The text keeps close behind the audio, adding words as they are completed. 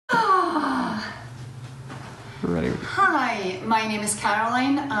Ready. Hi, my name is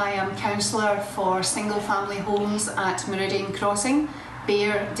Caroline. I am counsellor for single family homes at Meridian Crossing,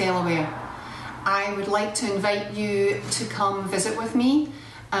 Bear, Delaware. I would like to invite you to come visit with me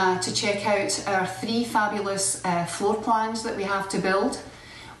to check out our 3 fabulous floor plans that we have to build.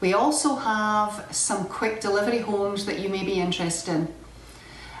 We also have some quick delivery homes that you may be interested in.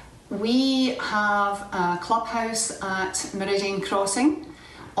 We have a clubhouse at Meridian Crossing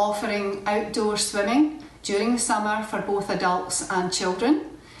offering outdoor swimming during the summer for both adults and children.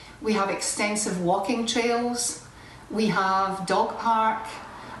 We have extensive walking trails, we have dog park,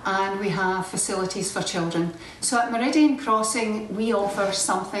 and we have facilities for children. So at Meridian Crossing we offer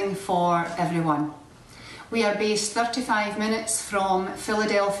something for everyone. We are based 35 minutes from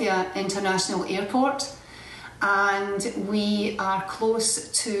Philadelphia International Airport, and we are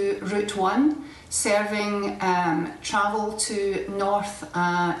close to Route 1, serving travel to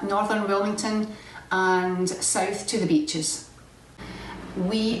northern Wilmington and south to the beaches.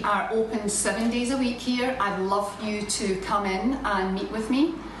 We are open 7 days a week here. I'd love you to come in and meet with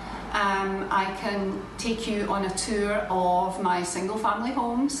me. I can take you on a tour of my single family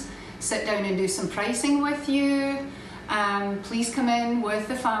homes, sit down and do some pricing with you. Please come in with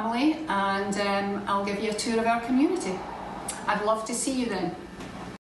the family and I'll give you a tour of our community. I'd love to see you then.